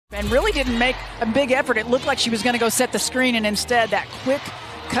And really didn't make a big effort. It looked like she was going to go set the screen, and instead that quick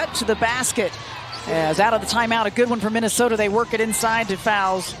cut to the basket. As out of the timeout, a good one for Minnesota. They work it inside to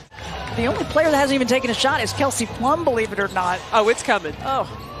Fowles. The only player that hasn't even taken a shot is Kelsey Plum, believe it or not. Oh, it's coming. Oh,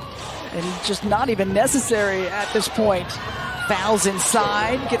 and just not even necessary at this point. Fowles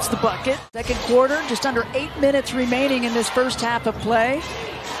inside, gets the bucket. Second quarter, just under 8 minutes remaining in this first half of play.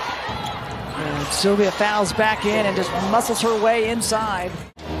 And Sylvia Fowles back in and just muscles her way inside.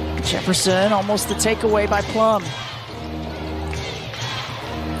 Jefferson, almost the takeaway by Plum.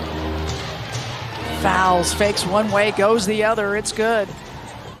 Fowles fakes one way, goes the other. It's good.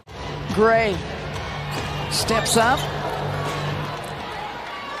 Gray steps up.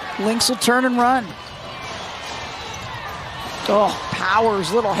 Lynx will turn and run. Oh,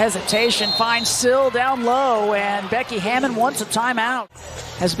 Powers, little hesitation, finds Syl down low, and Becky Hammond wants a timeout.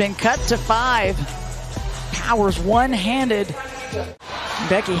 Has been cut to 5. Powers one-handed.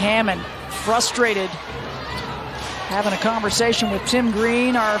 Becky Hammond frustrated. Having a conversation with Tim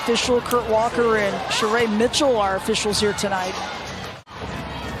Green, our official, Kurt Walker, and Sheree Mitchell, our officials here tonight.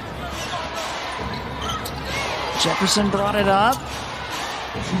 Jefferson brought it up.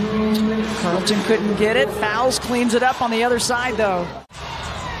 Carlton couldn't get it. Fowles cleans it up on the other side, though.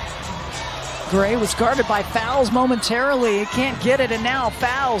 Gray was guarded by Fowles momentarily. He can't get it, and now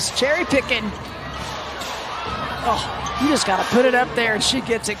Fowles cherry picking. Oh, you just got to put it up there, and she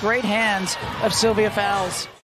gets it. Great hands of Sylvia Fowles.